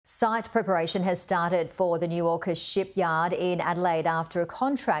Site preparation has started for the new AUKUS shipyard in Adelaide after a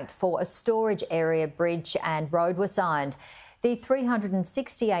contract for a storage area, bridge and road was signed. The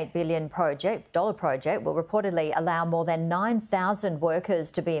 $368 billion project will reportedly allow more than 9,000 workers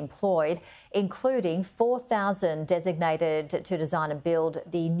to be employed, including 4,000 designated to design and build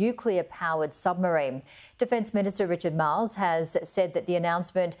the nuclear-powered submarine. Defence Minister Richard Marles has said that the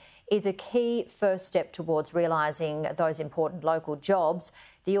announcement is a key first step towards realising those important local jobs.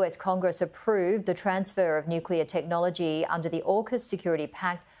 The US Congress approved the transfer of nuclear technology under the AUKUS security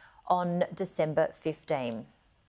pact on December 15.